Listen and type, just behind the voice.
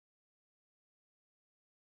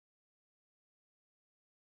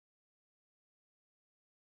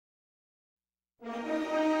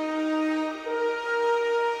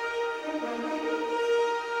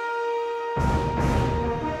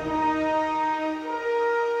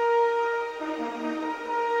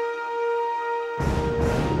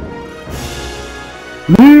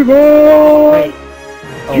Levi!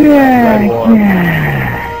 Yeah!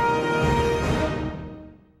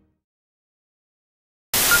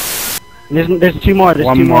 There's two more. There's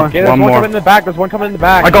two more. Yeah, there's one coming in the back. There's one coming in the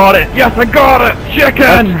back. I got it! Yes, I got it!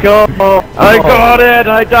 Chicken! Let's go! I got it!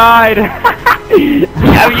 I died!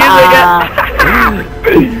 I'm using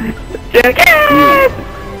it! Chicken!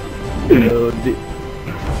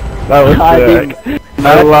 That was sick.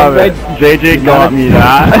 I love it. JJ got me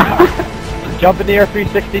that. Jump in the air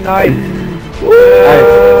 369.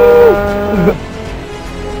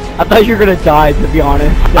 I thought you were gonna die, to be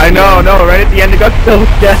honest. I know, no, right at the end it got so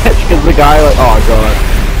sketch because the guy like, oh god.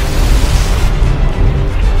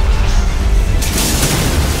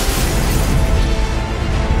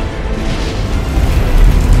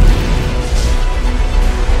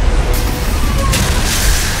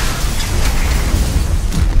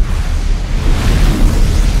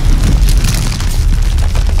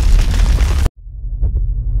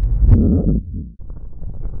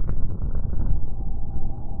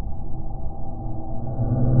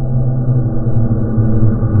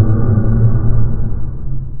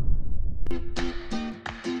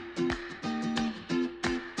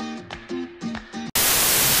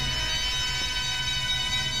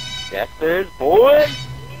 Yes, boy!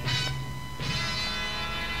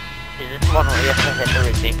 Is this one where you have to hit the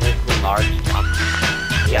ridiculously large jump?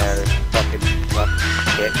 Yeah, there's fucking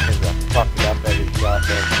kick because I fucked up every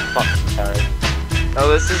goddamn fucking time. Oh,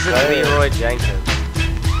 this isn't Leroy Jenkins.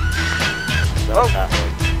 No,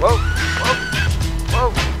 Whoa! Whoa!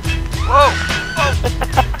 Whoa! Whoa!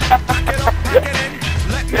 Whoa!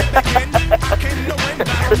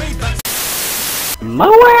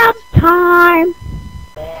 Moab time!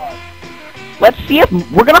 Let's see if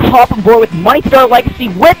we're gonna hop on board with Money Star Legacy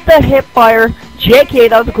with the hip fire. JK,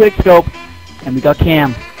 that was a quick scope. And we got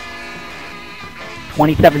Cam.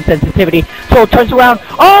 27 sensitivity. So it turns around.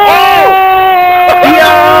 Oh!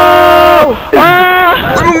 Yo!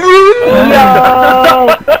 Yo!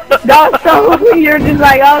 That's so weird. Just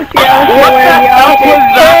like, oh shit,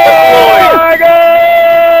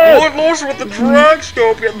 What motion with the drag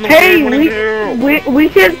scope getting the Hey, we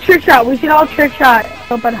should trick shot. We should all trick shot.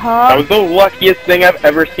 Open That hub. was the luckiest thing I've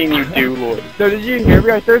ever seen you do, Lloyd. So did you hear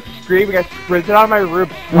me? I started screaming. I sprinted out of my room,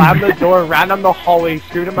 slammed the door, ran down the hallway,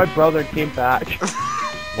 screamed at my brother, and came back.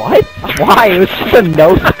 What? Why? It was just a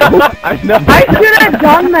no scope. I know. I should have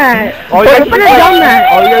done that. Oh, you I guys should have done that.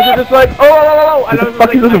 Oh, you guys are just like, oh, and I was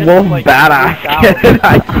Fucking like, this wolf like, badass.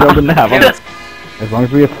 I still didn't have him. As long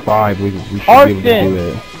as we have 5, we should be able to Arson. do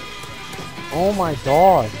it. Oh my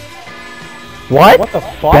god. What? What the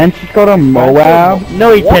fuck? Ben just got a Moab.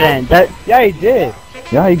 No, he What? didn't. That. Yeah, he did.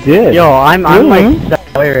 Yeah, he did. Yo, I'm like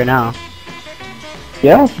away right now.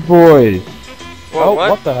 Yes, boys. Whoa,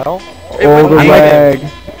 What the hell? Oh, the leg.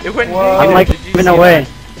 It went I'm like Did you giving see away.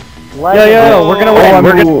 Yo, Yo, we're gonna win.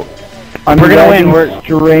 We're gonna. I'm We're gonna win. lagging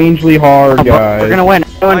strangely hard, guys. We're gonna win.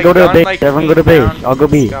 Everyone go to the base. Everyone go to base. I'll go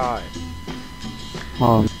B. God.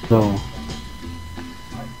 Oh no.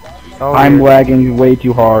 Oh, I'm dear. lagging way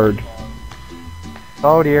too hard.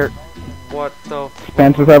 Oh dear. What the f-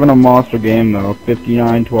 Spencer's having a monster game though.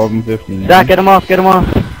 59, 12, and 15. Zach, get him off. Get him off.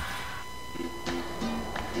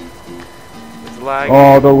 It's lagging.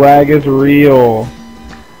 Oh, the lag is real.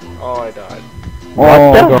 Oh, I died. Oh,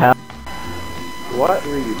 What the God. hell? What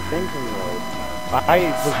were you thinking of? I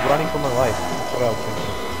was running for my life. That's what I was thinking.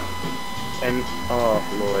 And, oh,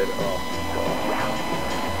 Lloyd,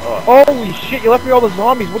 Holy shit, you left me all the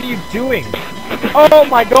zombies. What are you doing? Oh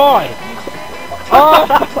my god. Oh,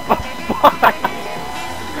 fuck.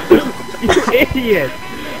 You idiot.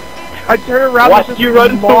 I turned around What? and You there's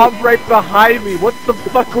run a mob right behind me. What the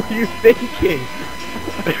fuck were you thinking?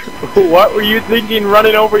 What were you thinking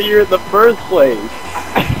running over here in the first place?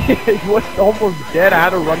 It was almost dead. I had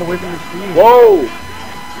to run away from the scene. Whoa!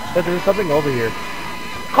 There's something over here.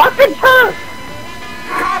 Carpenter!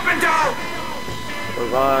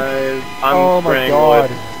 Revive. I'm Oh my spraying god.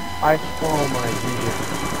 Lloyd. Oh my jesus.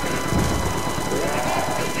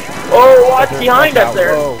 Oh, what's behind us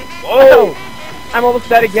there? Whoa. Whoa! I'm almost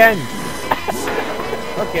dead again.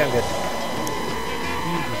 Okay, I'm good.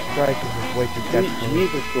 Jesus Christ, this is way too sketchy.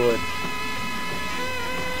 Jesus, Lloyd.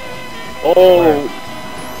 Oh!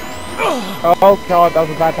 Oh god, that was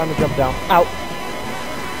a bad time to jump down. Ow.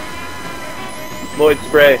 Lloyd,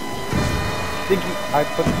 spray. I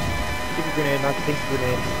put sticky grenade, not stink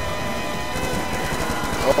grenade.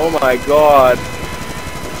 Oh my god.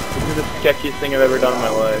 This is the sketchiest thing I've ever done in my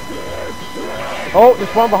life. Oh,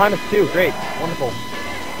 there's one behind us too. Great. Wonderful.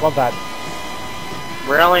 Love that.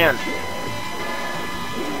 Brilliant.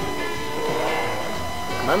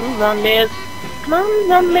 Come on, zombies. Come on,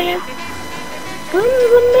 zombies. Come on,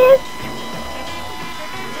 zombies.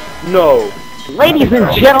 No. Ladies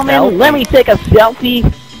and gentlemen, let me take a selfie.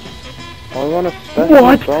 I want a special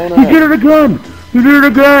What? He bonus. did it again! He did it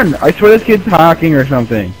again! I swear this kid's hacking or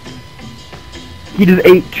something. He just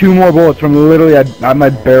ate 2 more bullets from literally at my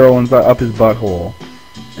barrel and up his butthole.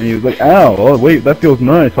 And he was like, ow, oh wait, that feels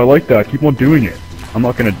nice, I like that, keep on doing it. I'm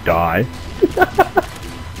not gonna die.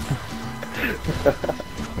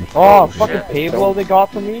 Oh, fucking Pablo they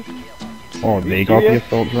got from me. Oh, they got the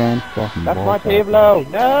assault round? Fucking That's my bullshit. Pablo.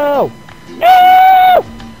 No!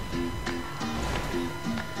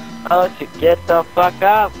 Oh, to get the fuck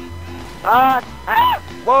up.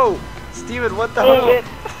 Whoa! Steven, what the Oh, hell? shit.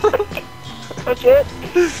 Oh, shit.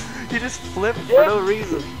 You just flipped for no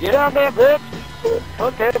reason. Get out there, bitch.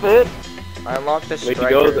 Okay, bitch. I unlocked the Way to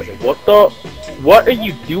striker. go. What the? What are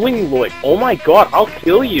you doing, Lloyd? Oh my god, I'll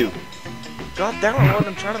kill you. God damn it, Lloyd,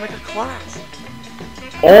 I'm trying to make a class.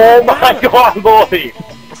 Oh my god, Lloyd.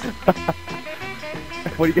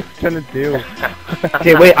 What are you guys trying to do?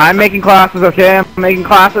 Okay, wait, I'm making classes, okay? I'm making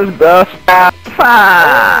classes, We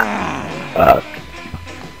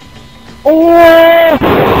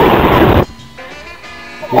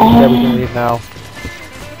can leave now.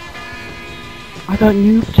 I got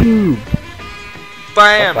noob tubed.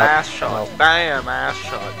 Bam, Fuck that. ass shot. Bam, ass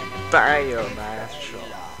shot. Bam, ass shot.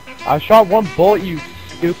 I shot 1 bullet, you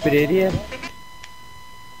stupid idiot.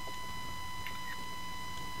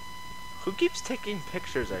 Who keeps taking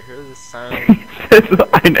pictures? I hear this sound.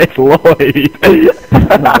 It's Lloyd.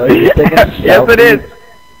 Yes, it is.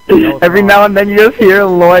 Every now and then you just hear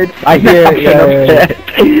Lloyd. I hear it.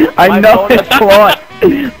 I know it's Lloyd.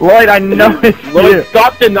 Lloyd, I know it's Lloyd, you.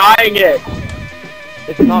 stop denying it.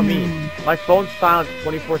 It's not me. My phone's silent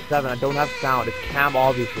 24/7. I don't have sound. It's Cam,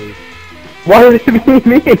 obviously. Why would it be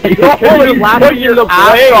me? You're laughing your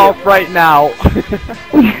ass off right now.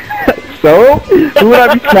 So? Who would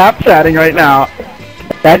I be Snapchatting right now?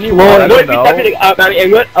 That's Lloyd. Lloyd, know.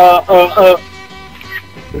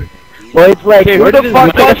 Lloyd's like, Okay, who who the did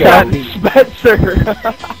fuck was that? Spencer.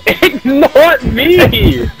 It's not me.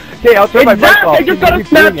 Okay, I'll turn my It's mic Zach. off. I just got a Keep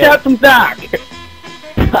doing it. Snapchat from Zach.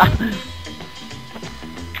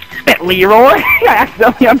 Leroy? I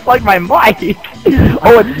accidentally unplugged my mic.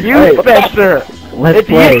 Oh, it's you, Hey. Spencer. Let's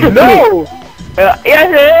play. No. Yes,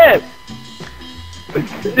 it is. No,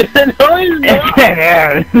 it's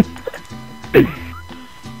not.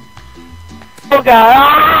 Oh god!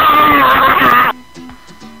 Ah!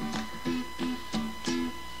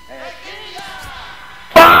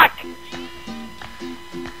 Fuck!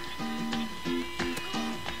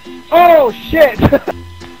 Oh shit!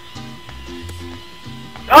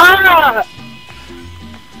 Ah!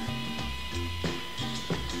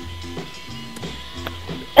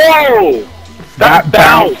 Oh! That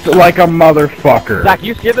bounced like a motherfucker. Zach,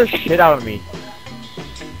 you scared the shit out of me.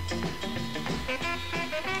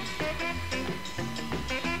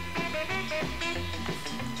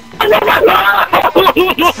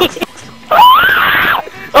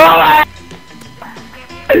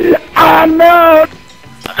 Oh no!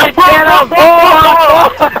 Get him! Oh,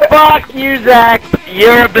 fuck you, Zach!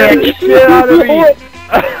 You're a bitch! Shit out of me.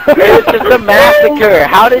 It's just a massacre!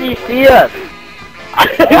 How did he see us?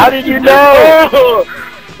 How did you know?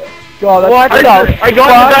 God, that's What the I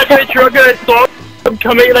got into that truck and I saw him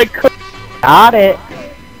coming like. Got it!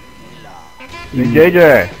 Hey,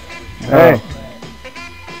 JJ! Hey!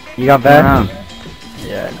 You got that?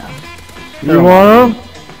 Yeah, no. You want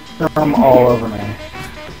him? I'm all over me.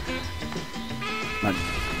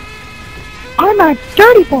 I'm a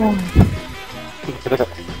dirty boy!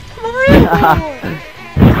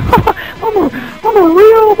 I'm a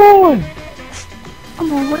real boy!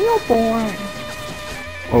 I'm a real boy!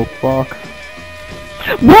 Oh fuck.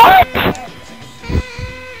 What?!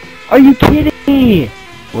 Are you kidding me?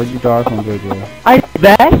 What'd you die from, JJ? I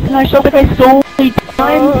vest and I shot the guy so many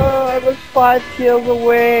times! I was 5 kills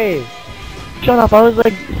away. Shut up, I was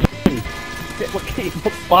like... Okay,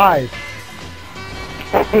 5.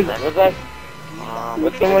 Was that?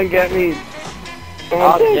 Let someone get me.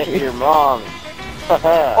 I'll get your mom.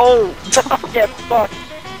 Oh! Get fucked.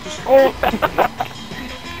 Oh.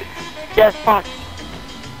 Get fucked.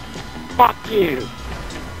 Fuck you.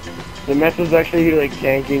 The mess was actually like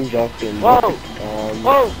tanking Justin. Whoa.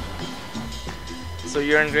 Whoa. So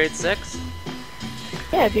you're in grade 6?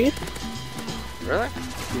 Yeah, dude. Really?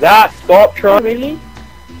 Zach, stop trying. Really?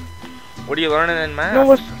 What are you learning in math? No,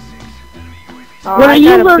 what's... What are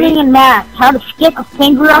you learning in math? How to stick a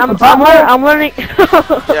finger up the butthole? I'm learning.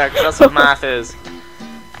 Yeah, 'cause that's what math is.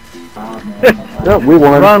 Yeah, we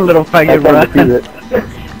won. Run, little faggot, run.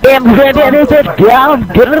 Damn, that is it. Down,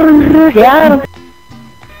 down.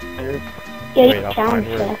 Wait, I'll find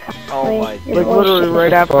her. Oh my Like god. literally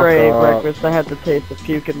right after I ate Fuck off. breakfast, I had the taste of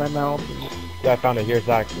puke in my mouth. Yeah, I found it. Here,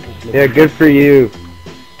 Zach. Yeah, good for you.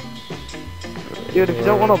 Dude, if you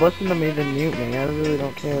don't want to listen to me, then mute me. I really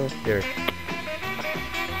don't care. Here.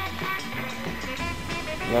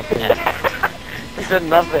 He said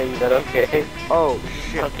nothing, but okay. Oh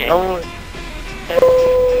shit. Okay.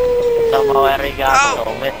 Somehow arigato,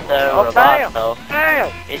 Mr. Roboto.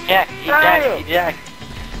 Eject, eject, eject.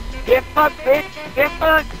 Get fucked, bitch! Get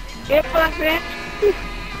fucked! Get fucked, bitch!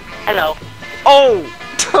 Hello. Oh!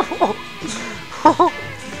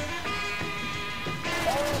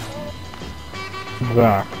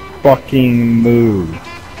 Zach, fucking move.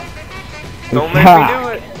 Don't make me do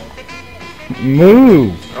it.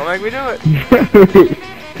 Move. Don't make me do it. Move.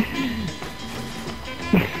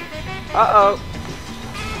 Uh-oh.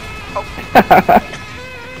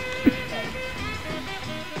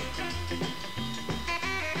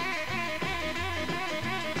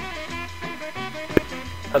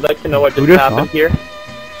 I'd like to know what Who just just happened saw? here.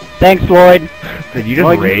 Thanks, Lloyd. Did you just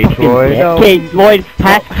Lloyd, rage, you fucking Lloyd? dick. Okay, Lloyd,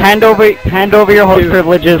 hand over your host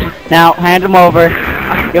privileges. Now, hand them over.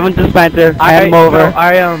 Give them to Spencer. Hand them over.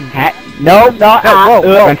 No,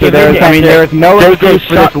 Spencer, there is no excuse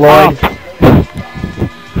for this, Lloyd.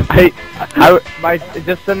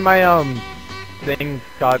 Just send my thing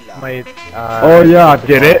got my Oh yeah,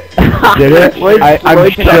 did it? Did it?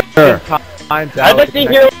 I'm sure. I'd like to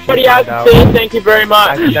hear what he has to say. Thank you very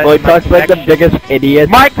much. Lloyd talks like the biggest idiot.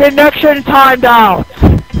 My connection timed out.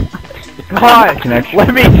 God,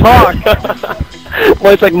 let me talk.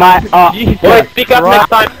 Lloyd's like my Lloyd, speak up next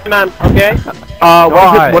time, man. Okay?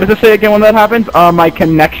 What does it say again when that happens? My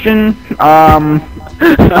connection, I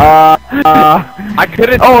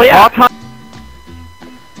couldn't. Oh, yeah. talk.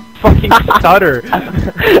 Fucking stutter.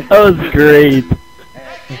 that was great.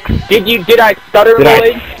 Did I stutter, Did I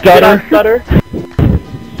Lloyd? stutter? Did I stutter?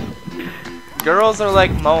 Girls are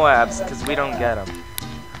like Moabs, because we don't get them.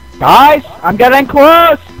 Guys, I'm getting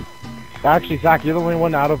close. Actually, Zach, you're the only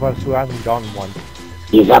one out of us who hasn't gotten one.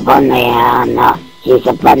 He's a banana. He's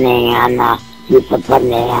a banana. He's a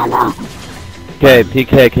banana. Okay,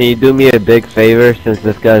 PK, can you do me a big favor since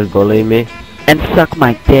this guy's bullying me? And suck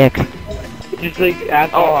my dick. Just like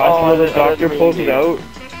after the doctor pulls it out.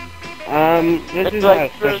 This is a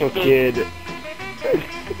special kid.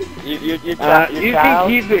 You can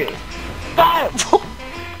keep it.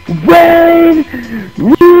 Wayne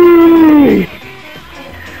Reed!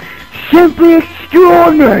 Simply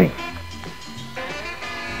extraordinary!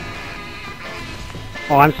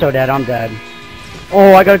 Oh, I'm so dead, I'm dead.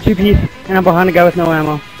 Oh, I got a two-piece, and I'm behind a guy with no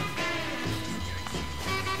ammo.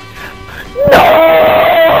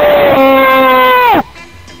 No!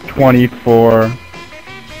 24.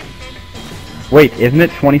 Wait, isn't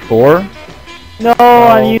it 24? No,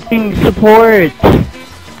 I'm using support.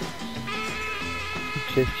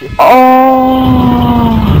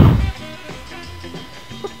 Oh!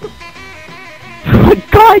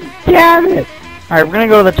 God damn it! Alright, we're gonna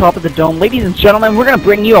go to the top of the dome. Ladies and gentlemen, we're gonna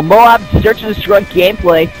bring you a Moab Search and Destroy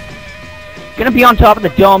gameplay. Gonna be on top of the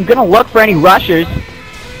dome, gonna look for any rushers.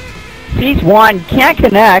 Sees one, can't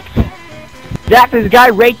connect. Zach, there's a guy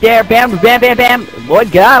right there. Bam, bam, bam, bam.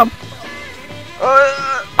 Lloyd got him.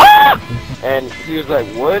 And he was like,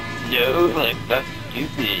 what? No, like, that's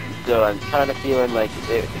stupid. So I'm kind of feeling like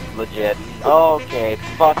it's legit. Okay,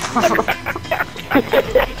 fuck.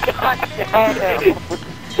 God damn.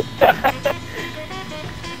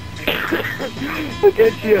 Look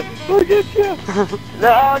at you! Look at you!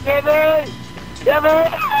 No, give it! Give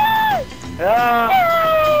it!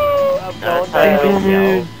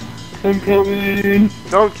 I'm coming!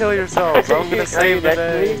 Don't kill yourselves. I'm gonna save the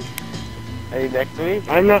day. Are you next to me?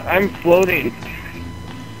 I'm not. I'm floating.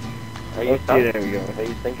 Are you Okay, there we go. Are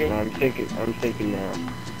you thinking? No, I'm thinking now.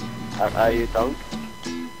 Are you thunk?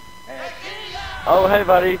 Oh, hey,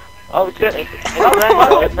 buddy. Oh, shit. It's on the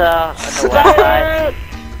west side.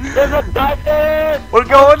 There's a diamond! We're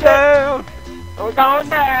going down! We're going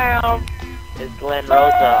down! It's Glen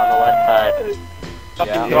Rosa on the west side.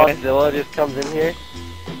 Yeah. Godzilla just comes in here.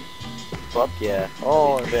 Fuck yeah.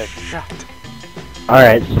 Oh, shit.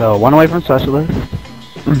 Alright, so one away from Specialist.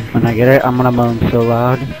 When I get it, I'm gonna moan so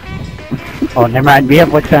loud. Oh, never mind. We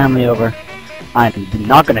have like family over. I'm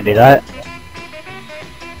not gonna do that.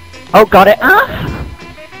 Oh, got it.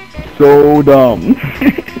 So dumb.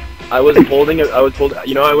 I was holding.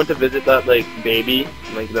 You know, I went to visit that like baby,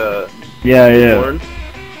 like the Yeah. Corn.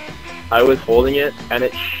 I was holding it, and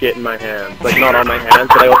it shit in my hands. Like, not on my hands,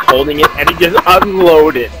 but I was holding it, and it just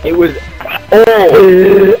unloaded. It was...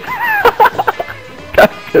 Oh!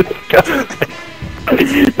 That's disgusting.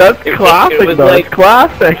 That's classic, it was though. like, it's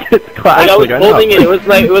classic. It's classic. Like, I was holding it,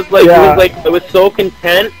 it was so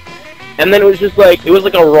content, and then it was just like, it was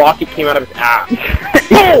like a rocket came out of his ass.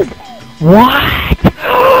 What?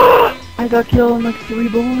 I got killed in like 3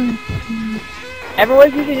 bullets.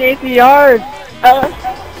 Everyone's using ACRs.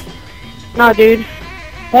 No, dude.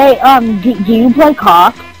 Hey, do you play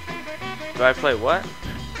cock? Do I play what?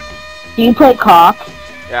 Do you play cock?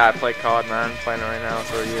 Yeah, I play COD, man. I'm playing it right now,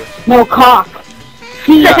 so are you. No, cock.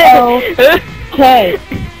 C-O-K.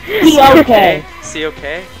 C-O-K.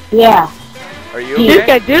 C-O-K? Yeah. Are you Dude,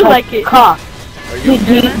 okay? I do like it. Cock. Are you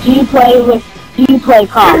Do okay, man? you play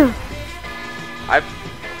cock?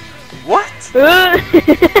 What? Do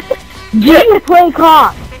you play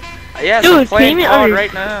cock? Yes, Dude, I'm playing team it COD or-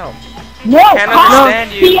 right now. No, Can't cock.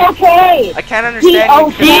 understand you. C-O-K. I can't understand you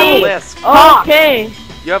because you have a lisp. Okay.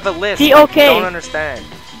 You have a lisp. C-O-K. Don't understand.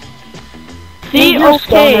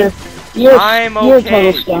 C-O-K. I'm You're a okay.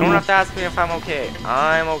 total You stoner. don't have to ask me if I'm okay.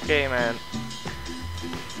 I'm okay, man.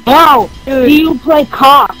 No, do you play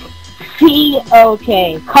cock?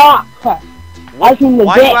 C-O-K. Cock. As in the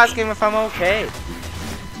Why are dick. you asking if I'm okay?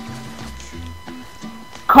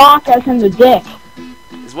 Cock as in the dick.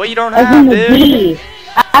 Is what you don't As in have, the dude. D.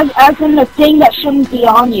 As in the thing that shouldn't be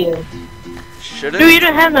on you. Shouldn't? Dude, you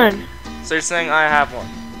don't have none. So you're saying I have one?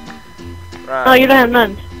 Right. No, you don't have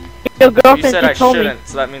none. Your You girlfriend said I just told me. shouldn't,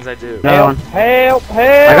 so that means I do. No. Help!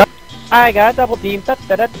 Help! I got double team. Da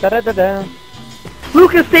da da da da da.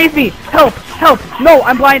 Lucas, save me! Help! Help! No,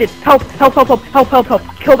 I'm blinded! Help! Help! Help! Help! Help! Help! Help!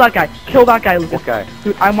 Kill that guy! Kill that guy, Lucas! What guy?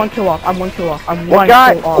 Dude, I'm 1 kill off. I'm 1 kill off. I'm What 1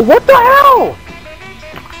 guy? kill off. What the hell?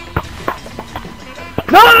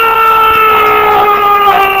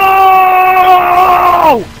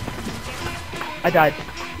 No! I died.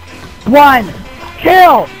 1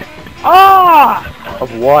 kill! Ah!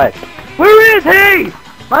 Of what? Where is he?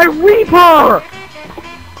 My Reaper!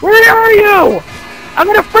 Where are you? I'm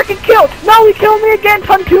gonna freaking kill! No, he killed me again,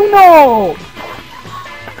 Tantuno!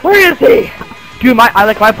 Where is he? Dude, my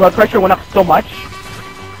blood pressure went up so much.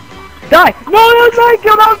 Die! No, that was my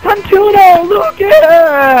kill! That was Tantuno!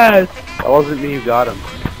 Lucas! That wasn't me who got him.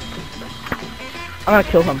 I'm gonna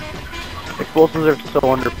kill him. Explosives are so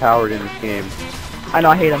underpowered in this game. I know,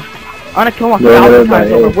 I hate him. I'm gonna kill him Yeah, 1,000 yeah, times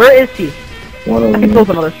yeah. over. Where is he? One I of can them. close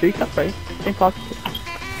another streak, that's right. Same positive.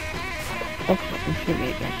 Don't fucking shoot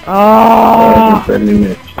me again. Oh!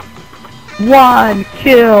 1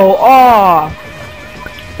 kill! Oh!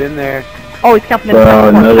 Been there. Oh, he's camping in Bro, the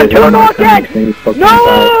another corner. one again! thing fucking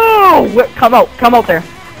No! Wait, come out there.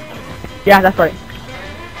 Yeah, that's right.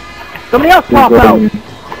 Somebody else pop out.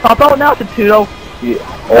 Pop out now, Tutudo.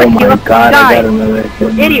 Oh my Look, god, die. I got another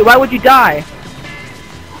thing. Idiot, why would you die?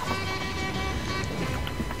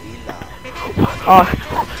 Oh.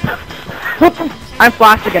 I'm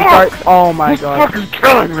flashed again, sorry. Oh my god. Fucking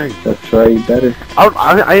killing me. That's right, you better.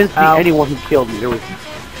 I didn't see Ow. anyone who killed me. There was.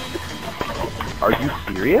 Are you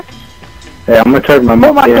serious? Hey, I'm gonna charge my Oh my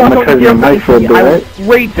I'm god, gonna don't charge you my dare mic for a fucking bit, I right? will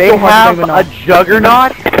rage They so hard, have I don't a even know.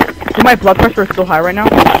 juggernaut. Dude, my blood pressure is so high right now.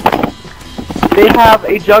 They have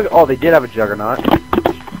a jug. Oh, they did have a juggernaut.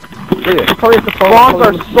 Look at this. Probably it's the phone. Spawns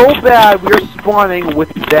are so bad. We are spawning with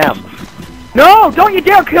them. No! Don't you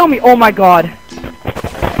dare kill me! Oh my god.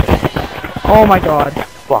 Oh my god.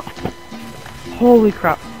 Fuck. Holy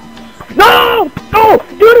crap. No! No!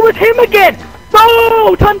 Dude, it was him again!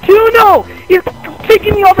 No! Tantuno! He's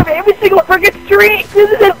kicking me off of every single friggin' street! This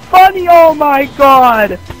isn't funny! Oh my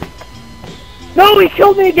god! No, he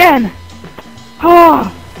killed me again!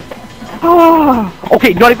 Ah! Ah!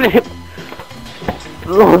 Okay, not even hit.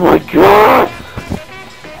 Oh my god!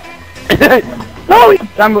 No!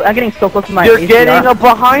 I'm getting so close to my You're ACR. getting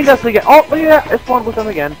behind us again. Oh, look at that. It's spawned with them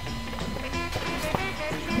again.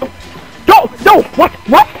 No! No! What?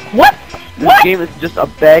 What? What? This What? game is just a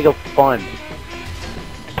bag of fun.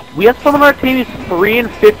 We have someone on our team who's 3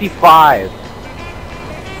 and 55.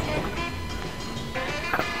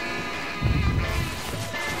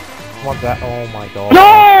 Want that? Oh my god.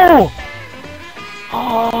 No!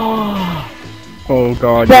 Oh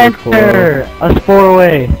god, you're close. Center! A spore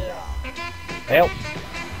away. Help.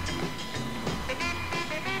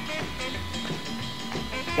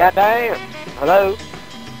 God damn. Hello?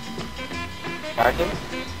 Carson?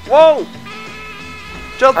 Whoa!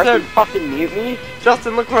 Carson, Justin! fucking mute me?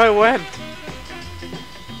 Justin, look where I went!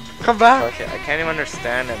 Come back! Okay, I can't even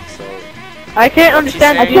understand him, so... I can't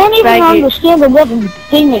understand. I saying? can't even Faggot. understand the living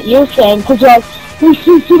thing that you're saying, because you're like...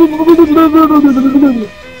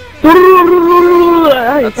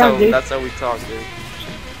 That's how we talk, dude.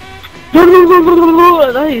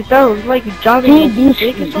 That sounds like jogging.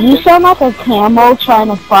 Dude, you sound like a camel trying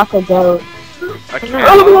to fuck a goat. A camel?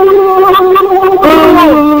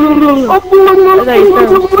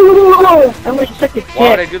 I'm gonna suck a dick. Why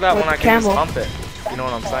would I do that when I can just camel. hump it? You know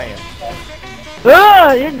what I'm saying?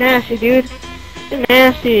 Oh, you're nasty, dude. You're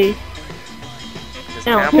nasty. Because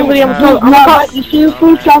No, camels somebody have- You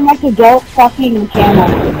seriously sound like a goat fucking a camel.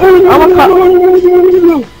 I'm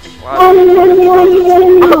gonna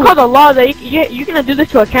Wow. call the law that you're gonna do this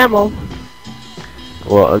to a camel.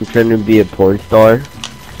 Well, I'm trying to be a porn star.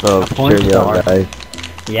 So, porn cheer me star? on, guys.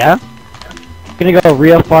 Yeah? Gonna go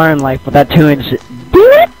real far in life with that 2-inch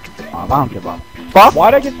dick? Oh, I don't give a fuck.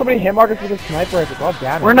 Why'd I get so many hit markers with a sniper rifle? God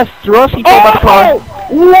damn it. We're gonna throw people in the car.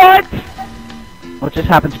 What? What just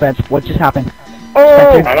happened, Spence? What just happened?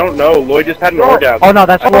 Oh! I don't know. Lloyd just had an orgasm. Oh no,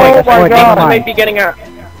 that's Lloyd. Oh That's my Lloyd. God. Never I mind. might be getting a...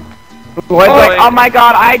 Lloyd's like, Lloyd. oh my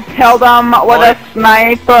god, I killed him with Lloyd. a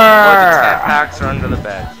sniper! All the 10 packs are under the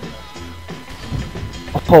bed.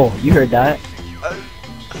 Oh, you heard that?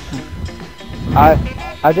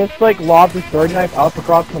 I just like lobbed the sword knife up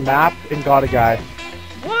across the map and got a guy.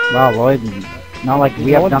 Wow, Lloyd. Not like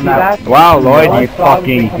we No have one done see that. Wow, Lloyd, No, you I saw him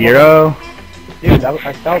fucking come hero. Dude,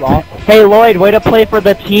 I felt awesome. Hey Lloyd, way to play for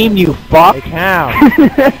the team, you fuck. It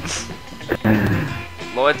counts.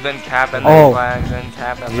 Lloyd's been capping Oh. the flags and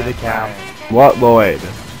capping Leave the it count. flags. What, Lloyd?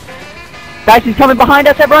 Guys, he's coming behind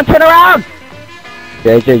us. Everyone, turn around.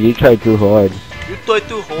 JJ, you tried too hard. You try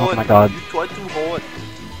too hard. Oh my God. You try too hard.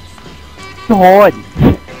 Too hard.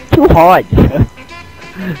 Too hard.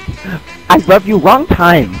 I love you long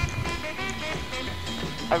time.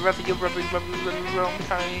 I rub you wrong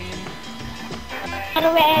time. Got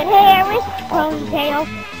a red hair with ponytail.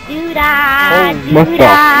 Doo-dah, What the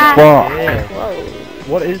doo-dah. fuck?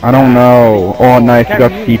 What is I don't know. Oh, nice. You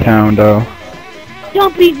got C-Town, though.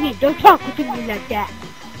 Don't beat me. Don't talk to me like that.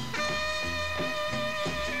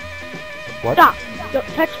 What? Stop. Don't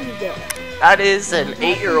touch me, Bill. That is an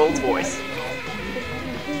 8-year-old's voice.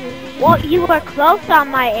 Well, you are close on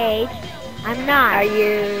my age. I'm not. Are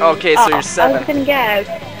you? Okay, so you're 7. gonna guess.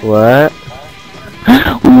 What?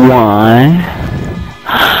 Why?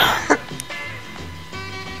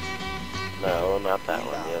 No, not that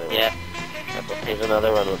one. The other one. Yeah. Here's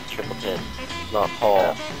another one with triple pin. Not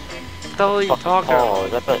Paul. What the hell are you talking Paul. about?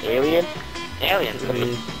 Is that the alien? Alien. Is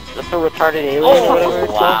that the retarded alien? Oh, or whatever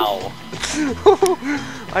it's called?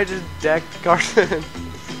 wow. I just decked Carson.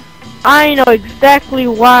 I know exactly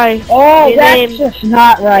why. Oh, Your that's name- just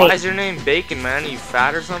not Why right. is your name Bacon, man? Are you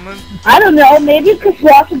fat or something? I don't know. Maybe because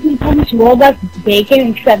lots of people in this world like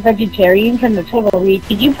bacon except vegetarians and the total reach.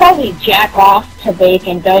 You probably jack off to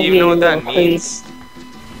bacon, don't Do you know what that little creep? means?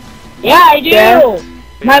 Yeah, I do. Yeah.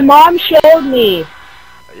 My mom showed me.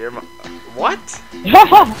 Your what?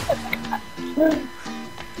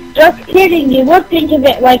 Just kidding. You wouldn't think of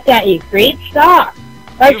it like that, you creep. Stop.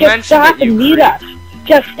 Like, You just mentioned stop it, you and meet creep. us.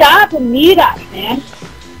 Just stop and meet us, man.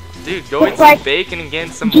 Dude, go eat It's some like- bacon and gain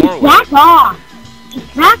some Just more weight. back off.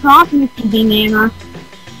 Just back off, Mr. Banana.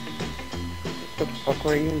 What the fuck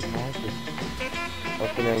were you talking?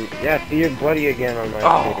 Fucking yeah, see you're bloody again on my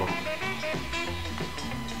Oh. video.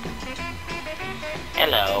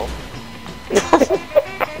 Hello.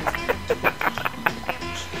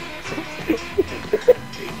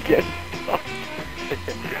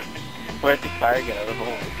 Where'd the car get out of the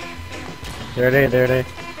hole? There they.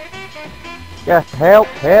 Yes, help.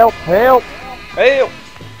 Hey,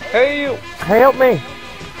 hey, Help me.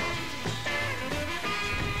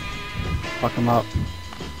 Fuck him up.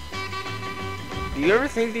 do you ever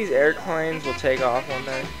think these airplanes will take off one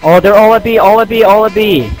day? Oh, they're all at B. All at B. All at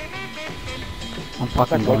B. I'm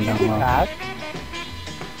fucking going down low. Pass?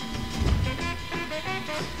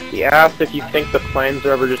 He asked if you think the planes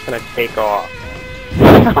are ever just gonna take off.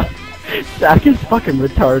 Zach is fucking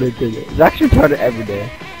retarded, dude. Zach's retarded every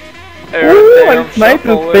day. Ooh, I sniped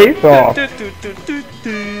his face off.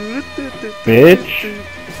 Bitch.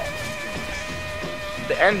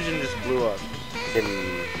 The engine just blew up. Can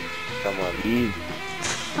someone Eve?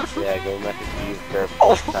 Yeah, go message Eve for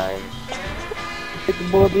Oh. a time. Take the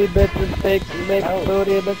booty bitches, take the big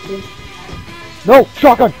booty bitches. No,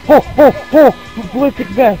 shotgun! Oh, ballistic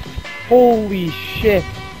vest! Holy shit!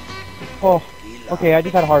 Oh, okay, I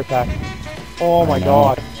just had a heart attack. Oh my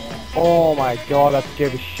god. Oh my god, that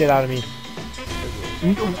scared the shit out of me.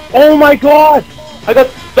 Oh my god! I got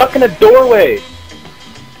stuck in a doorway!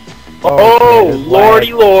 Oh, there's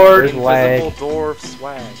lordy lag. lord! There's lag. Invisible dwarf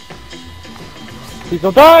swag. Please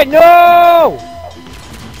don't die! No!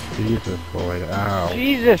 Jesus, Lloyd. Ow.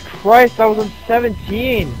 Jesus Christ, I was on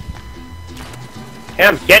 17!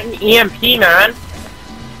 Temp, get an EMP, man.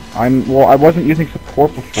 Well, I wasn't using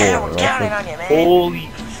support before. We're counting on you, man. Holy.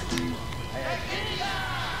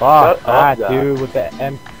 Fuck that, dude, with the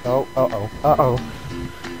M. Oh. Oh,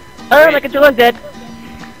 my controller's dead.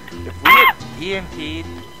 If we get EMP'd,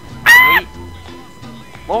 we...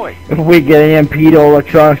 Lloyd. If we get EMP'd, all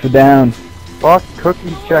electronics are down. Fuck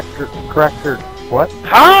cookie checker cracker. What?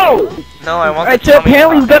 How? No, I want Alright, the so tummy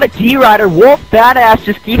apparently we've tuck. got a T-Rider. Wolf Badass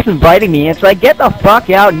just keeps inviting me. It's like, get the fuck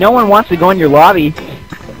out. No one wants to go in your lobby.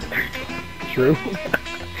 True.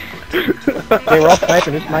 Okay, we're all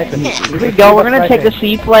sniping. Just sniping. Here we go. We're gonna take the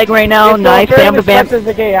C flag right now. Nice. Bam, bam, bam. is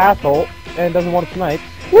a gay asshole and doesn't want to snipe.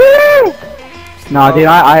 Woo! No, dude,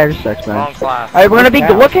 I have sex, man. Wrong class. Alright, we're gonna be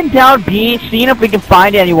Yeah. looking down B, seeing if we can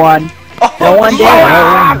find anyone. Oh, No one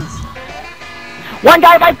there. One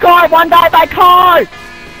guy by car! One guy by car!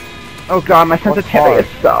 Oh god, my sensitivity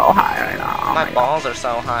is so high right now. My balls are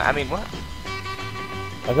so high. I mean, what?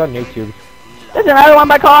 I got YouTube. There's another one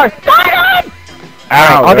by car! Got him!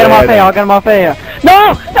 Ow, I'll get him off really? A, I'll get him off A.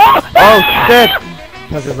 No! No! Oh shit!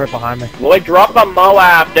 Someone's right behind me. Lloyd, drop a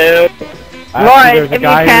Moab, dude. Lloyd, if you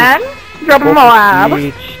can, drop him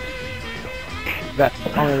Moab. That's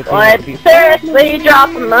only the Lloyd, people. seriously, drop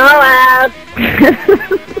him Moab.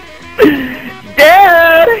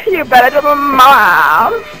 Dude, you better drop him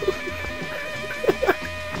Moab.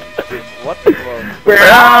 What the fuck?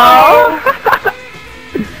 Bro!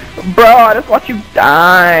 Bro, I just want you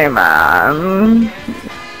die, man.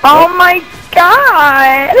 Oh my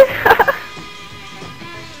god!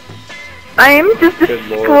 I'm just a Good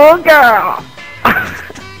lord. schoolgirl.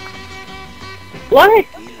 What?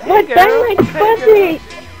 What? Bang my pussy!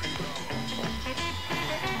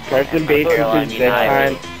 Carson bases his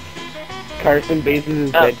bedtime. Carson bases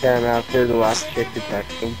his bedtime after the last chick to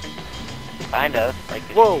text him. Kind of. Like,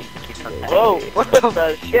 Whoa. Whoa. What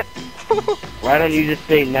the shit? Why don't you just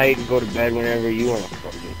say night and go to bed whenever you want to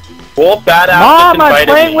fucking... Wolf Badass Mom, just I'm invited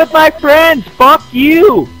playing me. with my friends. Fuck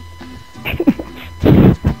you.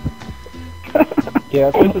 Yeah,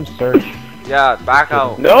 let's do some search. Yeah, back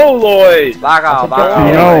out. No, Lloyd. Back out, back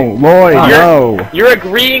out. No, Lloyd, no. You're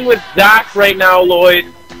agreeing with Zach right now,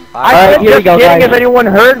 Lloyd. I was here we just go, kidding guys. if anyone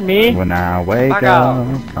heard me. When I wake Back up,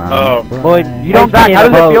 Oh. Lloyd, you don't Zach, care how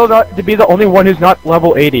does about... it feel to be the only one who's not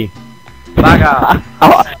level 80? Back out.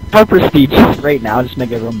 I'll go for speech right now, just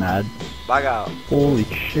make everyone mad. Back out. Holy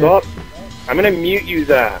shit. Stop. I'm gonna mute you,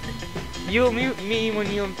 Zach. You'll mute me when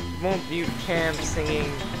you won't mute Cam singing.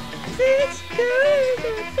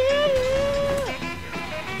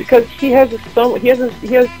 Because he has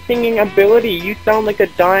singing ability. You sound like a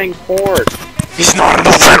dying horse. He's not in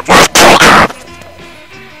the vent, motherfucker!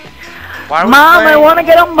 Why are we Mom, I playing? want to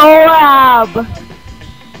get a Moab.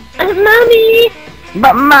 Mommy.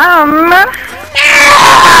 But Mom.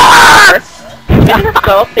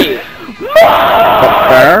 Salty.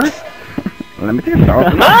 There? Let me take a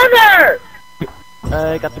selfie. Mother!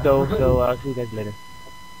 I got to go, so I'll see you guys later.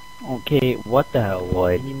 Okay, what the hell,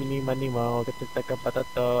 Lloyd? Mini mini money mo, get to take a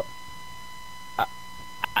patato.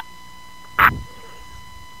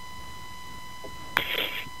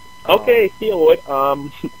 Okay, see you, Lloyd.